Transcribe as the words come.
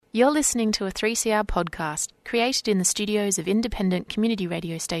You're listening to a 3CR podcast created in the studios of independent community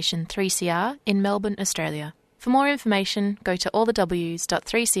radio station 3CR in Melbourne, Australia. For more information, go to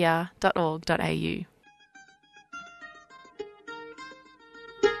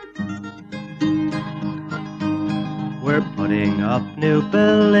allthews.3cr.org.au. We're putting up new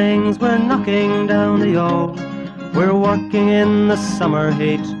buildings, we're knocking down the old. We're working in the summer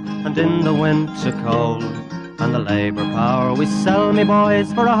heat and in the winter cold. And the labour power we sell, me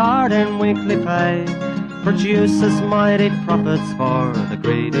boys, for a hard and weekly pay, produces mighty profits for the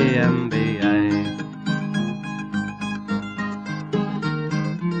greedy MBA.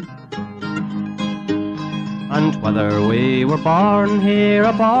 And whether we were born here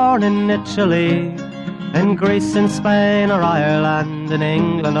or born in Italy, in Greece, in Spain or Ireland, in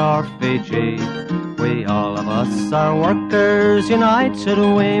England or Fiji, we all of us are workers, united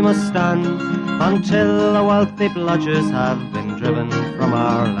we must stand, until the wealthy bludgers have been driven from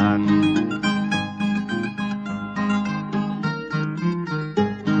our land.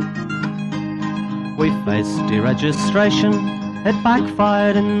 We faced deregistration, it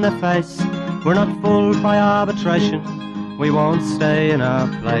backfired in the face. We're not fooled by arbitration, we won't stay in our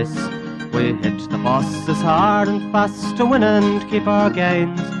place. We hit the bosses hard and fast to win and keep our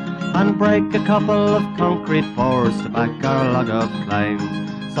gains, and break a couple of concrete pours to back our log of claims.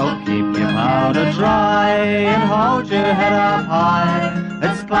 So keep your powder dry and hold your head up high.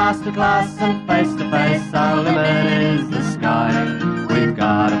 It's class to class and face to face, our limit is the sky. We've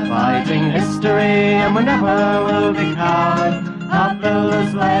got a fighting history and we never will be cowed. Our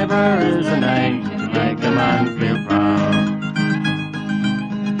builders' labour is a name to make a man feel proud.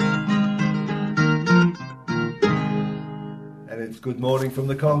 And it's good morning from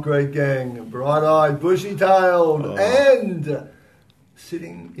the Concrete Gang, bright-eyed, bushy-tailed, and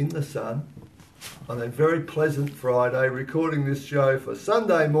sitting in the sun on a very pleasant Friday, recording this show for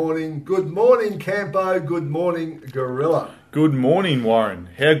Sunday morning. Good morning, Campo. Good morning, Gorilla. Good morning, Warren.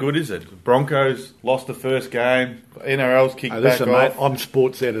 How good is it? Broncos lost the first game. NRL's kicked back off. Mate, I'm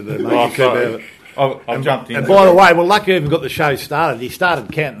sports editor, mate. Oh, sorry. I've jumped in. And by the way, we're lucky we even got the show started. He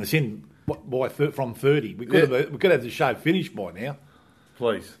started counting us in from 30. We could have the show finished by now.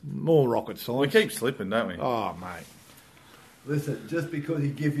 Please. More rocket science. We keep slipping, don't we? Oh, mate. Listen, just because he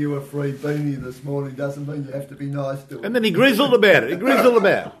give you a free beanie this morning doesn't mean you have to be nice to him. And then he grizzled about it. I tell you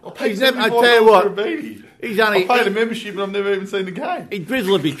what, he's only... I paid a membership and I've never even seen the game. He'd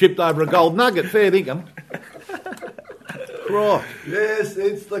drizzle if he tripped over a gold nugget. Fair dinkum. Right. Yes,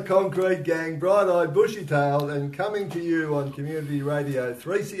 it's the Concrete Gang, bright-eyed, bushy-tailed, and coming to you on Community Radio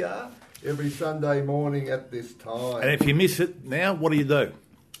 3CR every Sunday morning at this time. And if you miss it now, what do you do?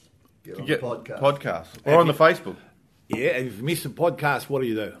 Get on the podcast. Podcast. Or on the Facebook. Yeah, and if you miss the podcast, what do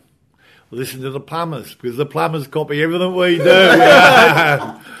you do? Listen to the plumbers, because the plumbers copy everything we do.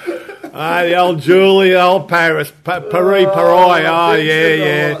 The old Julie, the old Paris, Paris.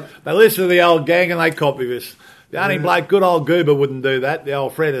 Yeah. They listen to the old gang and they copy us. The only bloke, good old Goober, wouldn't do that, the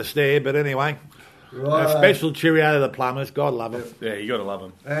old Fred Astaire, but anyway. Right. A special cheerio to the plumbers. God love them. Yeah, you got to love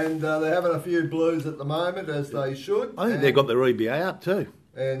them. And they're having a few blues at the moment, as they should. I think they've got their EBA up too.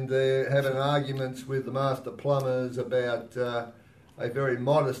 And they're having arguments with the master plumbers about a very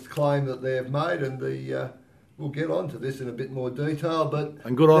modest claim that they've made, and we'll get on to this in a bit more detail, but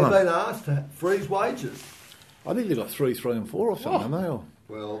and good on they've been asked to freeze wages. I think they've got 3, 3 and 4 or something, haven't they?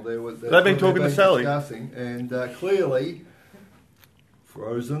 Well, they've been talking to Sally. Discussing, and clearly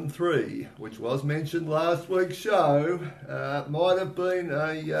Frozen 3, which was mentioned last week's show, might have been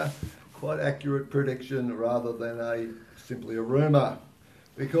a quite accurate prediction rather than simply a rumour.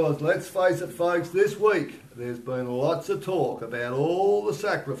 Because let's face it, folks, this week there's been lots of talk about all the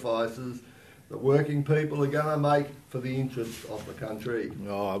sacrifices that working people are going to make for the interests of the country.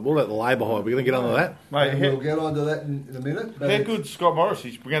 Oh, we'll let the labour hide. We're going to get onto that. Mate, we'll get onto that in a minute. How good Scott Morris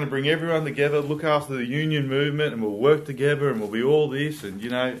is. We're going to bring everyone together, look after the union movement, and we'll work together, and we'll be all this. And,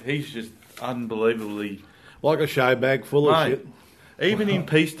 he's just unbelievably... Like a show bag full of shit. Even in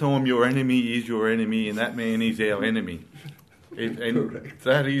peacetime, your enemy is your enemy, and that man is our enemy. And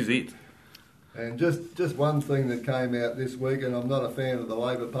that is it. And just one thing that came out this week, and I'm not a fan of the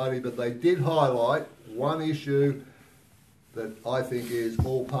Labor Party, but they did highlight one issue that I think is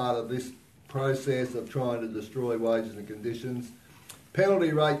all part of this process of trying to destroy wages and conditions.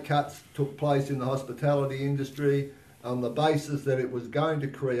 Penalty rate cuts took place in the hospitality industry on the basis that it was going to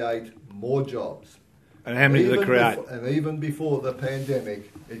create more jobs. And how many did it create? And even before the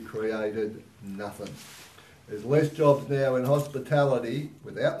pandemic, it created nothing. There's less jobs now in hospitality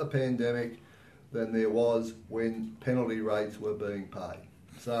without the pandemic than there was when penalty rates were being paid.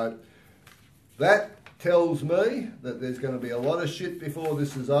 So that tells me that there's going to be a lot of shit before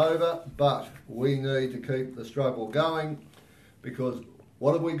this is over, but we need to keep the struggle going, because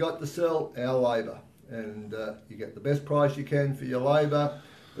what have we got to sell? Our labour. And you get the best price you can for your labour,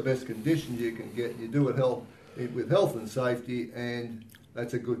 the best conditions you can get. You do it with health and safety, and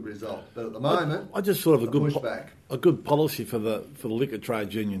that's a good result. But at the moment, I just thought of pushback. a good policy for the liquor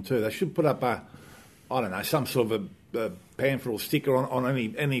trade union too. They should put up some sort of a pamphlet or sticker on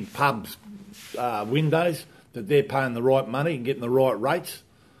any pub's windows that they're paying the right money and getting the right rates.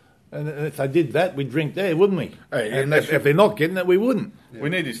 And if they did that, we'd drink there, wouldn't we? Hey, and if they're not getting it, we wouldn't. We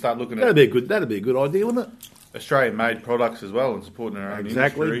need to start looking at That'd be a good idea, wouldn't it? Australian-made products as well and supporting our own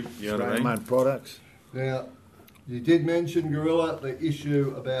industry. You know what I mean? Australian-made products. Now, you did mention, Gorilla, the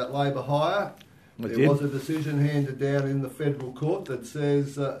issue about labour hire. There was a decision handed down in the federal court that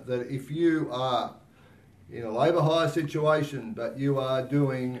says that if you are in a labour hire situation but you are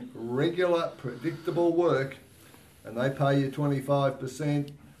doing regular, predictable work and they pay you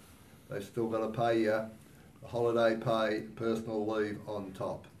 25%, they've still got to pay you the holiday pay, personal leave on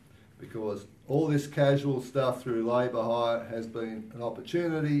top. Because all this casual stuff through labour hire has been an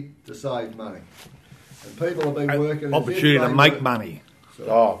opportunity to save money. And people have been working... Opportunity to make money.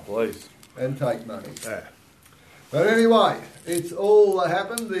 So, please. And take money. Yeah. But anyway, it's all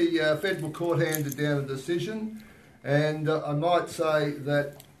happened. The federal court handed down a decision. And I might say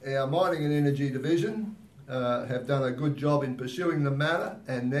that our Mining and Energy Division have done a good job in pursuing the matter,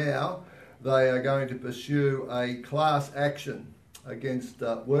 and now they are going to pursue a class action against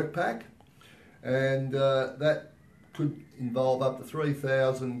WorkPac, and that could involve up to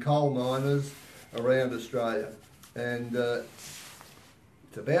 3,000 coal miners around Australia. And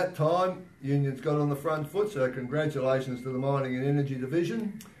it's about time unions got on the front foot, so congratulations to the Mining and Energy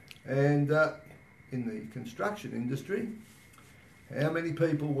Division. And in the construction industry, how many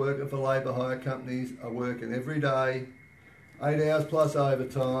people working for labour hire companies are working every day, 8 hours plus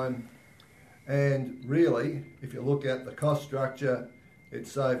overtime, and really, if you look at the cost structure,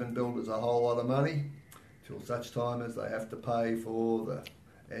 it's saving builders a whole lot of money till such time as they have to pay for the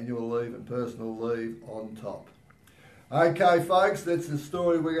annual leave and personal leave on top. Okay, folks, that's the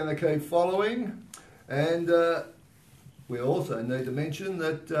story we're going to keep following, and we also need to mention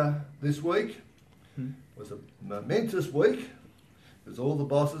that this week was a momentous week, because all the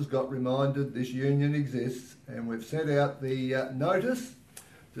bosses got reminded this union exists, and we've sent out the notice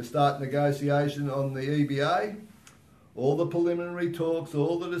to start negotiation on the EBA. All the preliminary talks,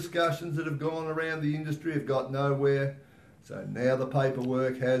 all the discussions that have gone around the industry have got nowhere. So now the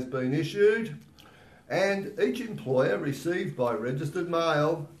paperwork has been issued, and each employer received by registered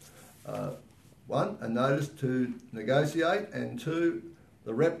mail, one, a notice to negotiate, and two,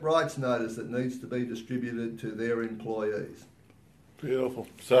 the rep rights notice that needs to be distributed to their employees. Beautiful.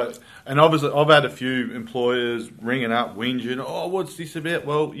 So, and obviously, I've had a few employers ringing up, whinging, oh, what's this about?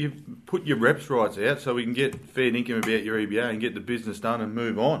 Well, you've put your reps rights out so we can get fair income about your EBA and get the business done and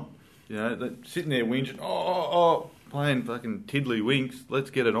move on. You know, they're sitting there whinging, playing fucking tiddlywinks,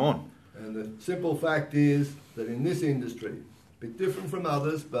 let's get it on. And the simple fact is that in this industry, a bit different from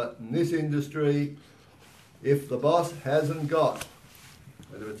others, but in this industry, if the boss hasn't got,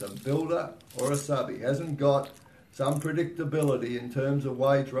 whether it's a builder or a subby, hasn't got some predictability in terms of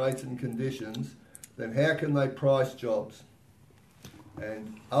wage rates and conditions, then how can they price jobs?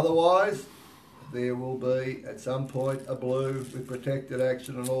 And otherwise, there will be, at some point, a blue with protected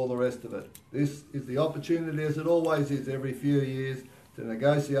action and all the rest of it. This is the opportunity, as it always is every few years, to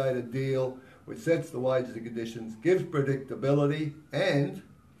negotiate a deal which sets the wages and conditions, gives predictability, and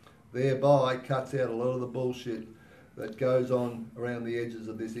thereby cuts out a lot of the bullshit that goes on around the edges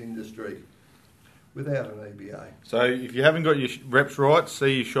of this industry without an EBA. So if you haven't got your reps rights,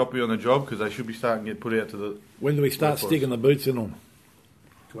 see your shoppy on the job, because they should be starting to get put out to the... When do we start sticking the boots in them?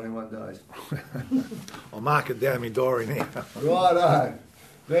 21 days. I'll mark it down in my diary now. Righto.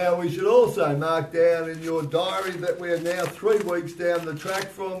 Now we should also mark down in your diary that we are now 3 weeks down the track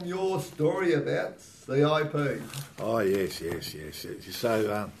from your story about CIP. Oh, yes.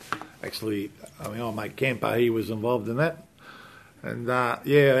 So, actually, I mean, our mate Campo, he was involved in that. And, out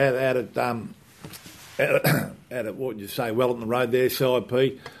at what would you say, Wellington Road there,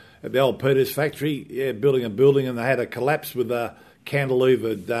 CIP, at the old Peters factory, building a building, and they had a collapse with a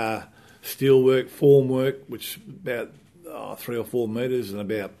cantilevered steelwork, formwork, which about 3 or 4 metres and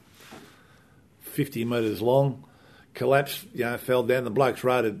about 50 metres long. Collapsed, fell down. The blokes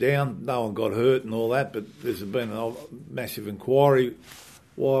rode it down. No one got hurt and all that, but there's been a massive inquiry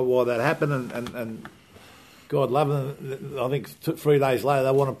why that happened, and God love them. I think 3 days later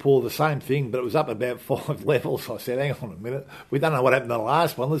they want to pour the same thing, but it was up about 5 levels. I said, hang on a minute, we don't know what happened to the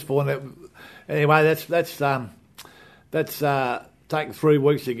last one. Let's find out. Anyway, that's taken 3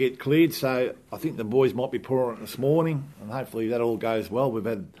 weeks to get cleared. So I think the boys might be pouring it this morning, and hopefully that all goes well. We've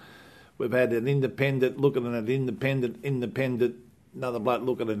had an independent looking at an independent, another bloke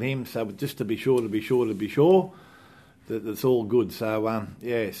looking at him. So just to be sure that it's all good. So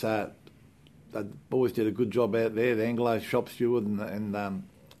so the boys did a good job out there. The Anglo shop steward and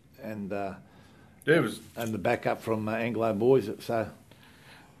the backup from Anglo boys. So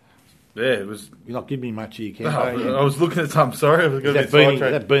it was. You're not giving me much here, Ken. I was looking at something. Sorry, I was going to be sidetracked.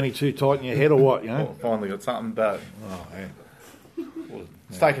 Is that beanie too tight in your head or what? You know. Finally got something, but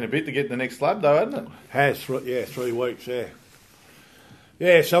it's taken a bit to get the next slab, though, hasn't it? Has 3 weeks.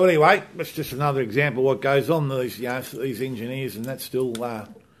 Yeah. So anyway, that's just another example of what goes on. These engineers, and that's still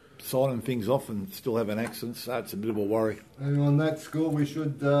signing things off and still having accidents. So it's a bit of a worry. And on that score, we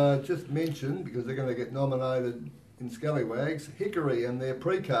should just mention, because they're going to get nominated in Scallywags, Hickory and their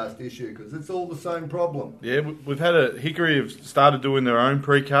precast issue, because it's all the same problem. Yeah, we've had Hickory have started doing their own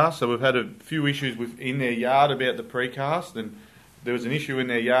precast, so we've had a few issues in their yard about the precast, and there was an issue in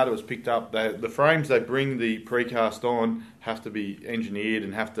their yard that was picked up. The frames they bring the precast on have to be engineered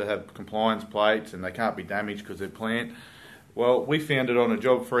and have to have compliance plates, and they can't be damaged because they're plant. Well, we found it on a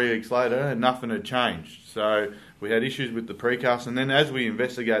job 3 weeks later and nothing had changed. So we had issues with the precast, and then as we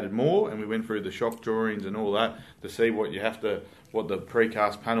investigated more and we went through the shock drawings and all that to see what the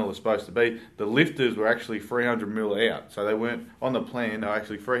precast panel is supposed to be, the lifters were actually 300 mil out. So they weren't on the plan, they were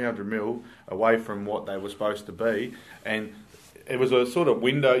actually 300 mil away from what they were supposed to be. And it was a sort of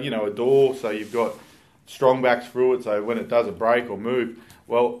window, a door, so you've got strong backs through it, so when it does a break or move,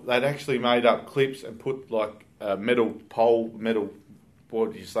 well, they'd actually made up clips and put like a metal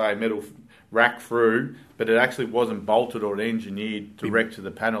rack through, but it actually wasn't bolted or engineered direct to the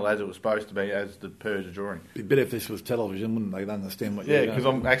panel as it was supposed to be, as the per drawing. It'd be better if this was television, wouldn't they? They'd understand what you're doing. Yeah, because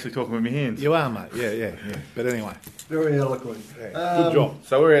I'm actually talking with my hands. You are, mate. Yeah. But anyway. Very eloquent. Yeah. Good job.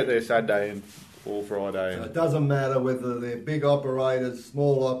 So we're out there Saturday and all Friday. So it doesn't matter whether they're big operators,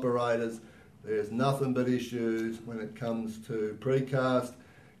 small operators, there's nothing but issues when it comes to precast,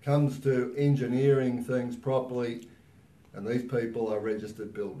 comes to engineering things properly, and these people are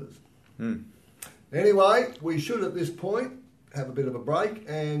registered builders. Anyway, we should at this point have a bit of a break,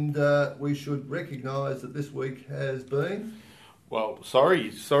 and we should recognise that this week has been... Well,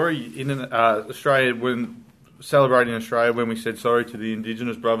 sorry in Australia, when celebrating Australia, when we said sorry to the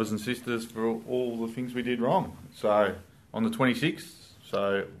Indigenous brothers and sisters for all the things we did wrong. So, on the 26th,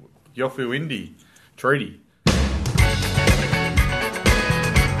 so Yofu Indi Treaty.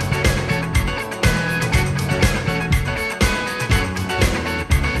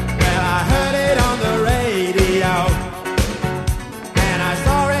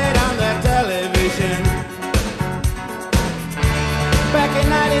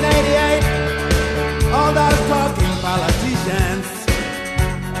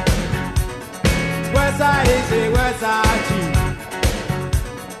 Westside cheap,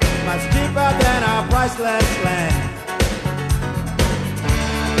 much cheaper than our priceless land.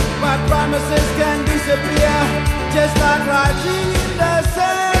 But promises can disappear, just like writing in the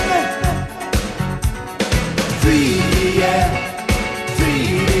sand. Treaty, yeah,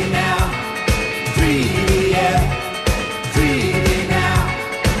 treaty now, treaty, yeah, treaty now.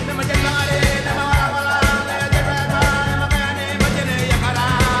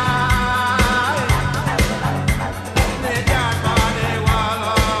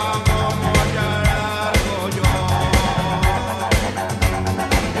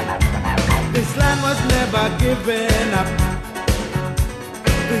 Given up.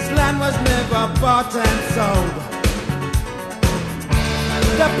 This land was never bought and sold.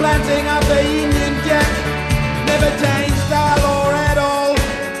 The planting of the Union Jack never changed our law at all.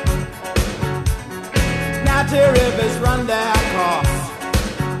 Now two rivers run their course,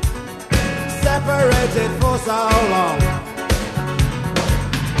 separated for so long.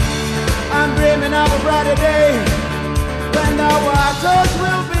 I'm dreaming of a brighter day when the waters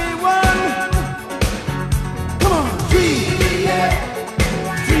will be one. Treaty, yeah,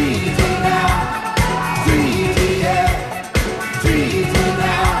 treaty now, treaty, yeah, treaty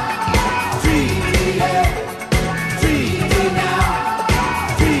now, treaty, yeah, treaty now,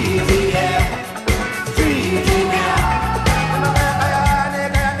 treaty, yeah, treaty now.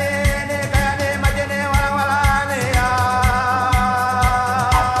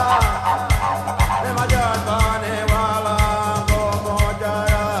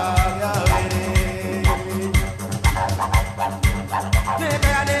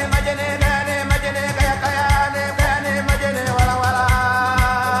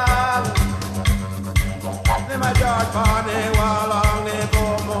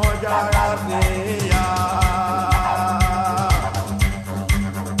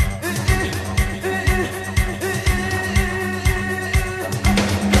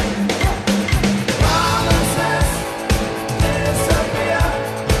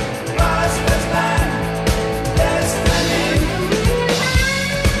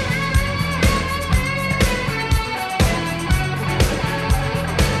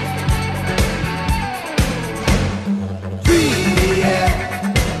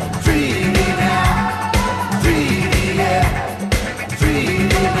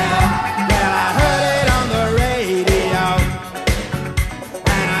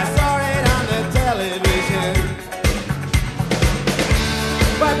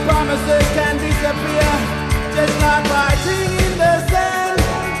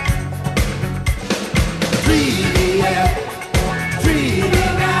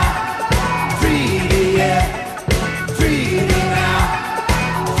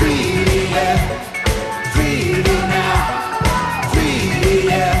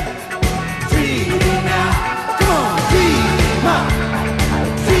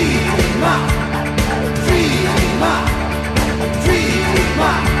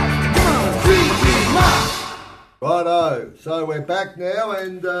 So we're back now,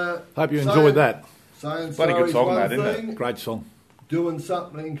 and Hope you enjoyed that. Saying Bloody good sorry's song, one that, isn't it? thing, Great song. doing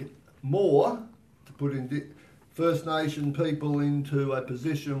something more to put First Nation people into a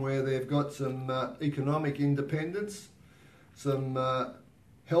position where they've got some economic independence, some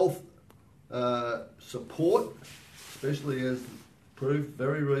health support, especially as proved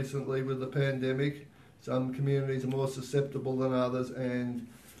very recently with the pandemic. Some communities are more susceptible than others, and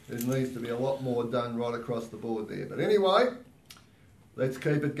there needs to be a lot more done right across the board there. But anyway, let's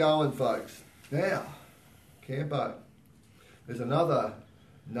keep it going, folks. Now, Campo, there's another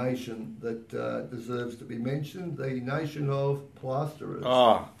nation that deserves to be mentioned, the nation of plasterers.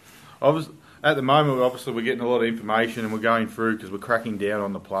 At the moment, obviously, we're getting a lot of information and we're going through because we're cracking down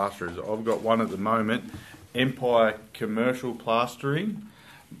on the plasterers. I've got one at the moment, Empire Commercial Plastering.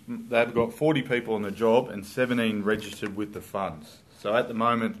 They've got 40 people on the job and 17 registered with the funds. So at the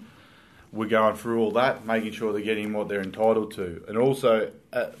moment, we're going through all that, making sure they're getting what they're entitled to. And also,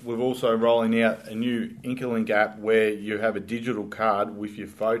 we're also rolling out a new Incolink app where you have a digital card with your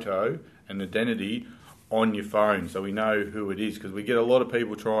photo and identity on your phone, so we know who it is, because we get a lot of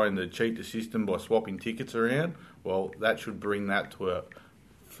people trying to cheat the system by swapping tickets around. Well, that should bring that to a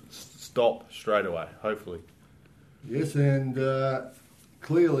stop straight away, hopefully. Yes, and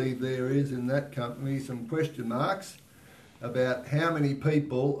clearly there is in that company some question marks about how many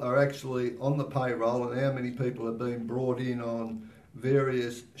people are actually on the payroll and how many people have been brought in on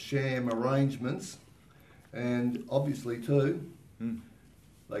various sham arrangements. And obviously too,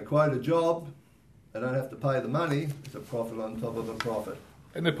 they quote a job, they don't have to pay the money, it's a profit on top of a profit.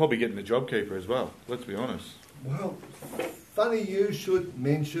 And they're probably getting the JobKeeper as well, let's be honest. Well, funny you should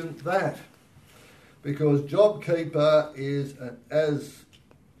mention that, because JobKeeper is, as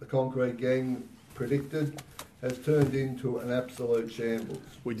the Concrete Gang predicted, has turned into an absolute shambles.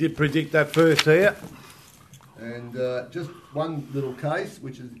 We did predict that first here. And just one little case,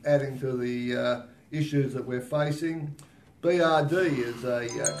 which is adding to the issues that we're facing. BRD is a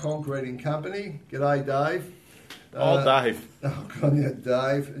concreting company. G'day, Dave. Dave. Oh, God, yeah,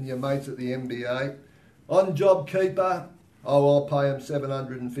 Dave, and your mates at the MBA. On JobKeeper, I'll pay them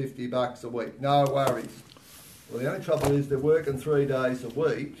 $750 a week. No worries. Well, the only trouble is they're working 3 days a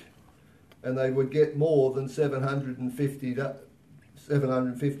week, and they would get more than $750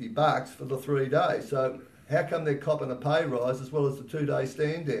 for the 3 days. So how come they're copping a pay rise as well as the 2-day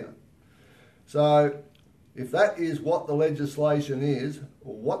stand down? So if that is what the legislation is,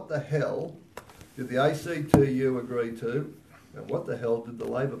 what the hell did the ACTU agree to, and what the hell did the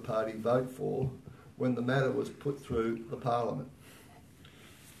Labor Party vote for when the matter was put through the Parliament?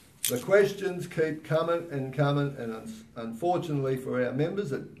 The questions keep coming, and unfortunately for our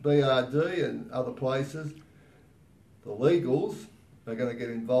members at BRD and other places, the legals are going to get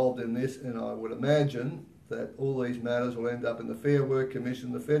involved in this, and I would imagine that all these matters will end up in the Fair Work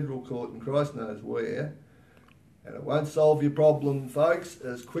Commission, the Federal Court, and Christ knows where. And it won't solve your problem, folks,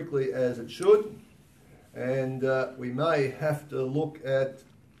 as quickly as it should. And we may have to look at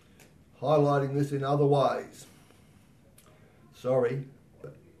highlighting this in other ways. Sorry,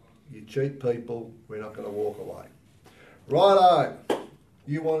 but you cheat people, we're not going to walk away. Righto,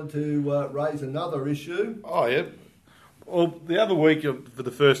 you wanted to raise another issue. Oh, yeah. Well, the other week, for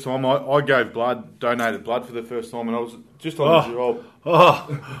the first time, I gave blood, donated blood for the first time, and I was just on the job.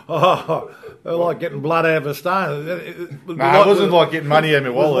 Like getting blood out of a stone. No, it wasn't like getting money out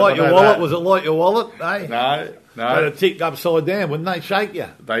of my wallet. Was it like your wallet? Eh? No. Had it ticked upside down, wouldn't they shake you?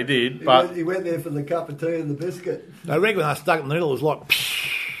 They did, but He went there for the cup of tea and the biscuit. I reckon when I stuck it in the middle, it was like...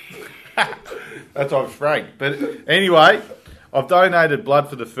 that's off Frank. But anyway, I've donated blood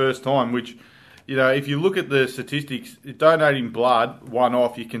for the first time, which... You know, if you look at the statistics, donating blood,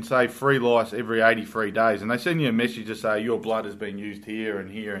 one-off, you can save 3 lives every 83 days. And they send you a message to say your blood has been used here and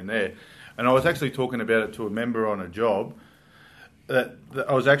here and there. And I was actually talking about it to a member on a job.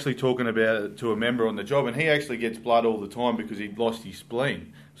 I was actually talking about it to a member on the job, and he actually gets blood all the time because he'd lost his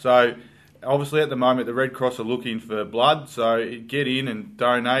spleen. So, obviously, at the moment, the Red Cross are looking for blood. So, get in and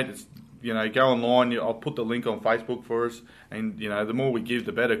donate. It's, you know, go online. I'll put the link on Facebook for us. And, you know, the more we give,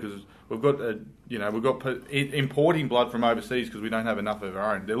 the better, because we've got, importing blood from overseas because we don't have enough of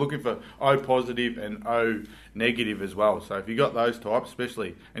our own. They're looking for O positive and O negative as well. So if you got those types,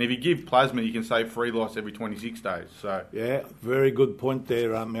 especially, and if you give plasma, you can save 3 lives every 26 days. So yeah, very good point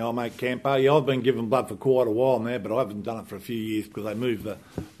there, my old mate Campo. Yeah, I've been giving blood for quite a while now, but I haven't done it for a few years because they moved the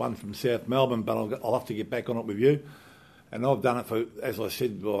one from South Melbourne. But I'll have to get back on it with you. And I've done it for, as I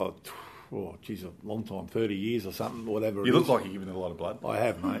said, a long time, 30 years or something, whatever. You look like you're giving a lot of blood. I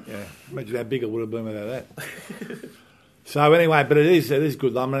have, mate, yeah. Imagine how big it would have been without that. So anyway, but it is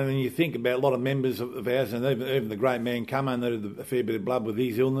good. I mean, you think about a lot of members of ours, and even the great man Cummo needed a fair bit of blood with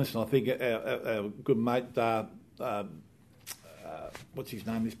his illness, and I think our good mate, what's his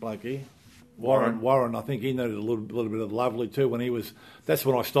name, this bloke here? Warren, I think he needed a little bit of lovely too when he was. That's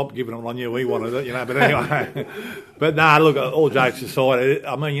when I stopped giving him. I knew he wanted it, But anyway, but no, look. All jokes aside,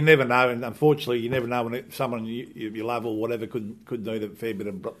 I mean, you never know, and unfortunately, you never know when someone you love or whatever could need a fair bit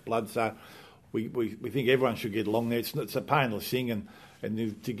of blood. So we think everyone should get along there. It's a painless thing, and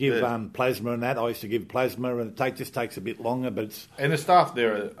to give plasma and that, I used to give plasma, and it just takes a bit longer, but it's and the staff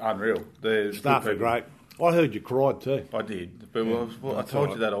there are unreal. The staff are great. I heard you cried too. I did, but I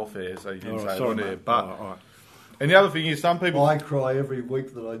told you that off air, so you didn't say it on air. Mate. But all right. And the other thing is, some people I cry every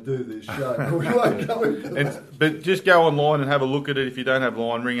week that I do this show. We won't go into that. But just go online and have a look at it. If you don't have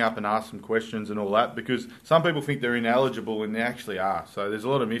line, ring up and ask some questions and all that, because some people think they're ineligible and they actually are. So there's a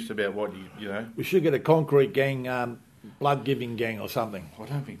lot of myths about what you know. We should get a concrete gang, blood giving gang or something. I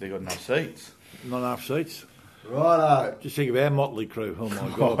don't think they've got enough seats. Not enough seats. Righto. Just think of our motley crew. Oh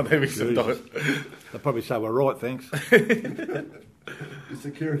my God! Oh, there we go. They'll probably say we're right. Thanks. The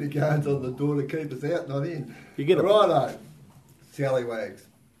security guards on the door to keep us out, not in. You get righto. Scallywags.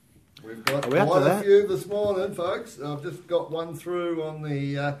 We've got quite a few this morning, folks. I've just got one through on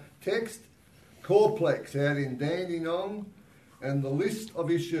the text. Corplex out in Dandenong, and the list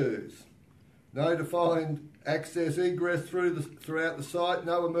of issues. No defined access egress throughout the site,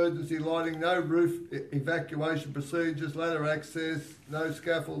 no emergency lighting, no roof evacuation procedures, ladder access, no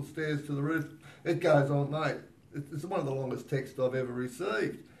scaffold stairs to the roof. It goes on, mate. It's one of the longest texts I've ever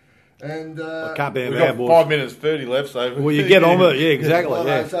received. And I can't be we've got 5 minutes 30 left, so well, you get on with it, yeah, exactly.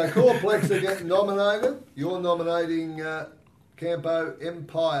 Yeah. So Corplex are getting nominated. You're nominating Campo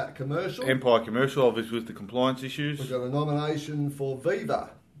Empire Commercial. Empire Commercial, obviously, with the compliance issues. We've got a nomination for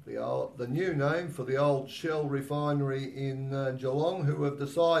Viva, the new name for the old Shell refinery in Geelong, who have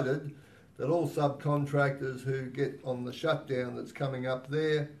decided that all subcontractors who get on the shutdown that's coming up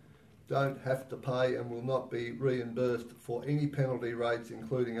there don't have to pay and will not be reimbursed for any penalty rates,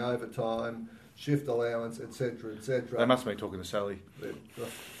 including overtime, shift allowance, etc., etc. They must be talking to Sally. The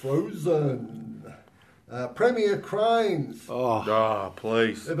Frozen. Premier Cranes. Oh,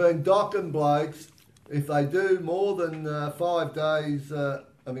 please. They've been docking blokes. If they do more than 5 days of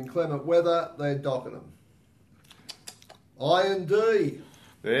inclement weather, they're docking them. I&D.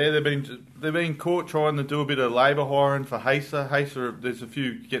 Yeah, they've been caught trying to do a bit of labour hiring for HASA. HASA, there's a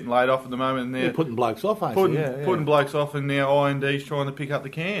few getting laid off at the moment, and they're putting blokes off. Putting blokes off, and now I&D's trying to pick up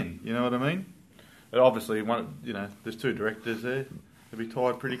the can. You know what I mean? But obviously, there's two directors there. They'll be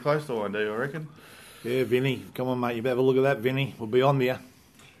tied pretty close to I&D, I reckon. Yeah, Vinny, come on, mate. You better have a look at that, Vinny. We'll be on there.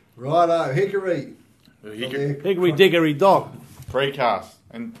 Righto, Hickory. Hickory Dickory Dock. Precast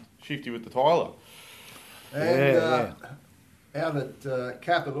and Shifty with the Tyler. And out at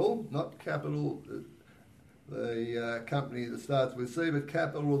Capital, not Capital, the company that starts with C, but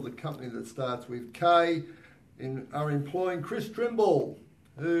Capital, the company that starts with K, are employing Chris Trimble,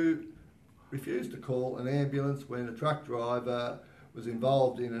 who refused to call an ambulance when a truck driver was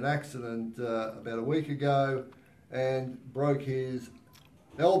involved in an accident about a week ago and broke his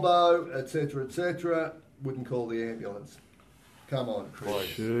elbow, etc., wouldn't call the ambulance. Come on,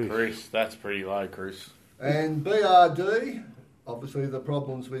 Chris. Chris, that's pretty low, Chris. And BRD, obviously the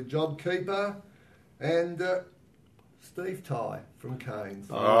problems with JobKeeper, and Steve Ty from Canes.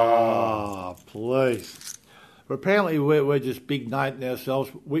 Oh, please. But apparently we're just big noting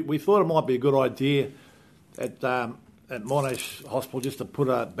ourselves. We thought it might be a good idea at Monash Hospital just to put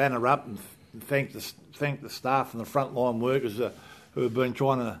a banner up and thank the staff and the frontline workers who have been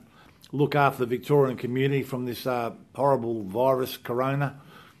trying to look after the Victorian community from this horrible virus, corona.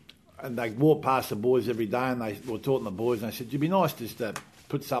 And they walked past the boys every day and they were talking to the boys and they said, it'd be nice just to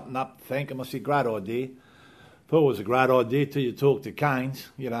put something up, thank them. I said, great idea. Thought it was a great idea till you talk to Canes,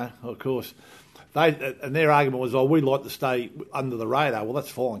 of course. And their argument was, we'd like to stay under the radar. Well,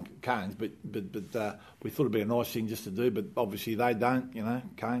 that's fine, Canes, but we thought it'd be a nice thing just to do, but obviously they don't,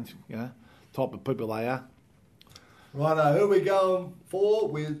 Canes, type of people they are. Righto, who are we going for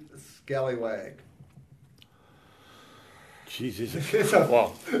with Scallywag? Jesus.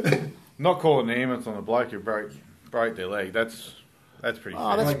 Well, not calling the ambulance on a bloke who broke their leg. That's pretty.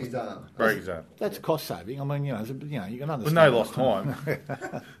 Break his arm. Break his arm. That's cost saving. I mean, you can understand. With no lost time.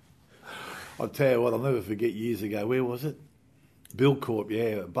 I'll tell you what. I'll never forget years ago. Where was it? Bill Corp.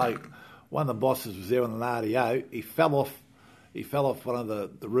 Yeah, one of the bosses was there on an RDO. He fell off one of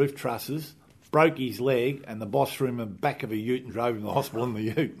the roof trusses, broke his leg, and the boss threw him in the back of a ute and drove him to the hospital in the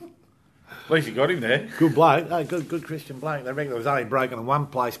ute. At least he got him there. Good bloke. Oh, good Christian bloke. They reckon it was only broken in one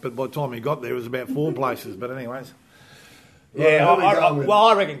place, but by the time he got there, it was about 4 places. But anyways. Yeah, Right, who we going with?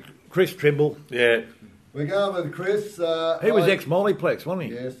 I reckon Chris Trimble. Yeah. We're going with Chris. He was ex-Multiplex, wasn't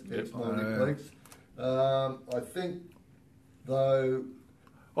he? Yes, ex-Multiplex. I think, though...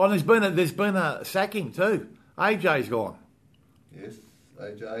 Oh, and there's been a sacking too. AJ's gone. Yes,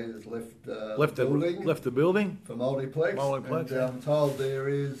 AJ has left the building for Multiplex. Multiplex, and yeah. I'm told there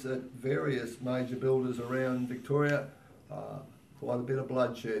is at various major builders around Victoria quite a bit of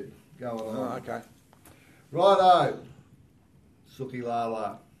bloodshed going on. Oh, okay. Righto, Suki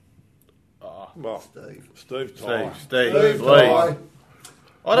Lala. Well, Steve Ty. Steve Ty. Lee.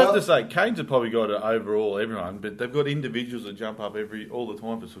 I'd have to say Canes have probably got it overall everyone, but they've got individuals that jump up all the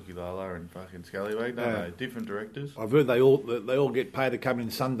time for Suki Lala and fucking Scallywag, don't they? Different directors. I've heard they all get paid to come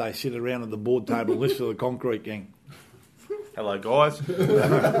in Sunday, sit around at the board table, listen to the Concrete Gang. Hello, guys. This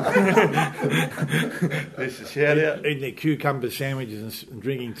is a shout out. Eating their cucumber sandwiches and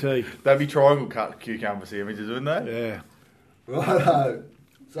drinking tea. They'd be triangle cut cucumber sandwiches, wouldn't they? Yeah. Righto.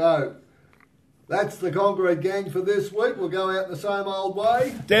 So, that's the Concrete Gang for this week. We'll go out in the same old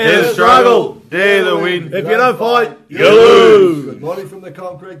way. Dare the struggle, dare the win. If you don't fight, you lose. Good morning from the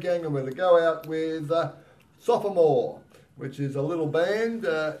Concrete Gang, and we're going to go out with Sophomore, which is a little band,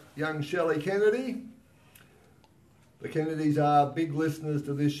 young Shelley Kennedy. The Kennedys are big listeners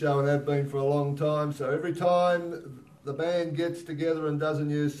to this show and have been for a long time, so every time the band gets together and does a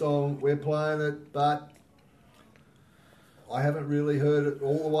new song, we're playing it, but I haven't really heard it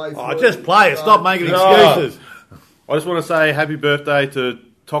all the way through. Oh, just play it. Stop making excuses. I just want to say happy birthday to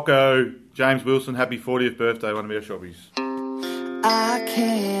Tocco James Wilson. Happy 40th birthday, one of our shoppies. I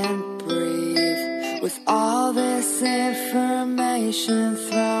can't breathe with all this information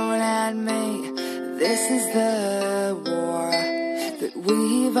thrown at me. This is the war that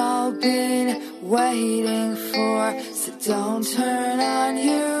we've all been waiting for. So don't turn on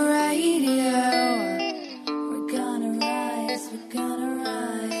your radio.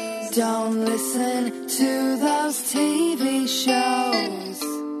 Don't listen to those TV shows.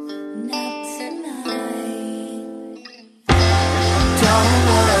 Not tonight. Don't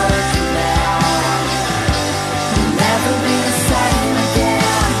work now. You'll never be the same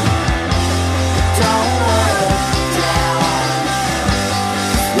again. Don't work down.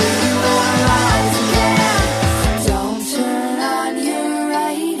 We will rise again. Don't turn on your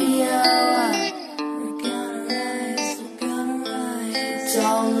radio. We're gonna rise, we're gonna rise.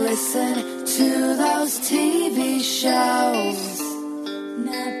 Don't listen to those TV shows.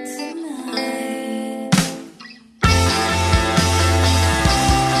 Not tonight.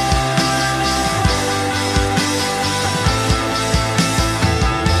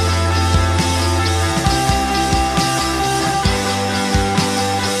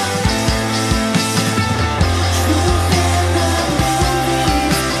 Truth in the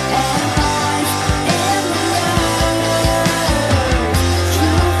movies and lies in the news.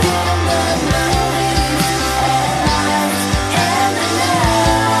 Truth in the movies and lies in the news. And the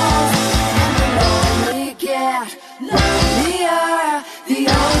lonely get lonelier. The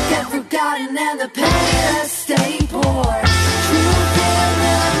old get forgotten and the pain stay poor. Truth in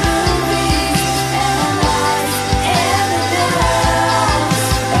the movies and lies in the news.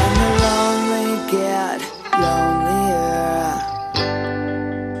 And the lonely get lonelier.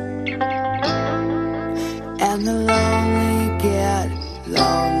 And the lonely get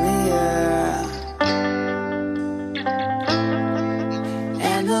lonelier.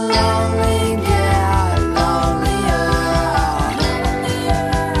 And the lonely get lonelier.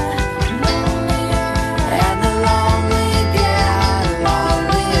 And the lonely get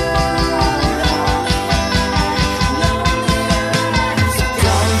lonelier. So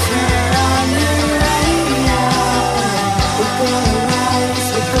don't turn on your radio. We're gonna rise,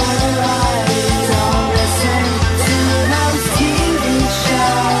 we're gonna rise. Don't listen to those TV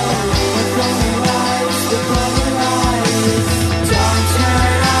shows. We're gonna rise, we're gonna rise. Don't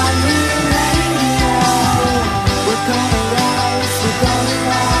turn on your radio. We're gonna rise, we're gonna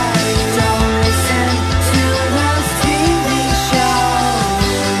rise. Don't listen to those TV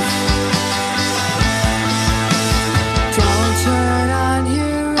shows. Don't turn on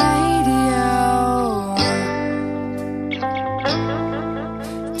your radio.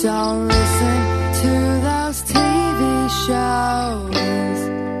 Don't listen to those TV shows.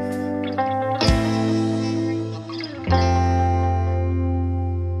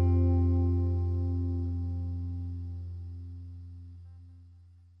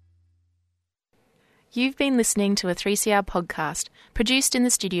 You've been listening to a 3CR podcast produced in the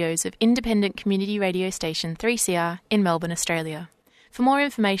studios of independent community radio station 3CR in Melbourne, Australia. For more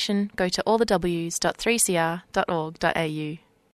information, go to allthews.3cr.org.au.